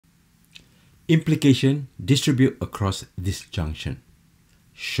Implication: distribute across disjunction.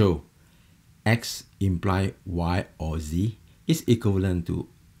 Show x imply y or z is equivalent to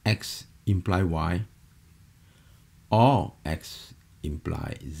x imply y or x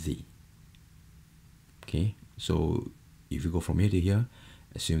imply z. Okay, so if you go from here to here,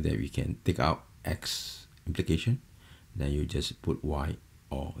 assume that we can take out x implication, then you just put y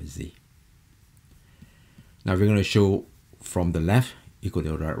or z. Now we're going to show from the left equal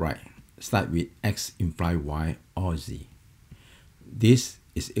to the right. Start with x imply y or z. This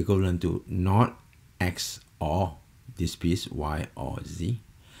is equivalent to not x or this piece y or z.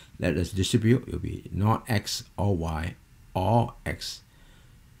 Let us distribute. It will be not x or y or x,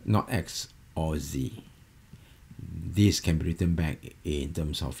 not x or z. This can be written back in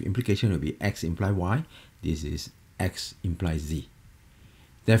terms of implication. It will be x imply y. This is x implies z.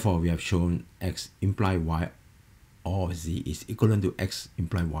 Therefore, we have shown x imply y or z is equivalent to x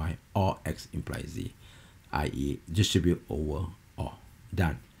imply y or x implies z, i.e. distribute over or.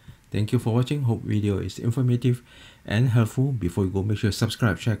 Done. Thank you for watching. Hope video is informative and helpful. Before you go, make sure to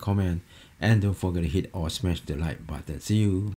subscribe, share, comment, and don't forget to hit or smash the like button. See you.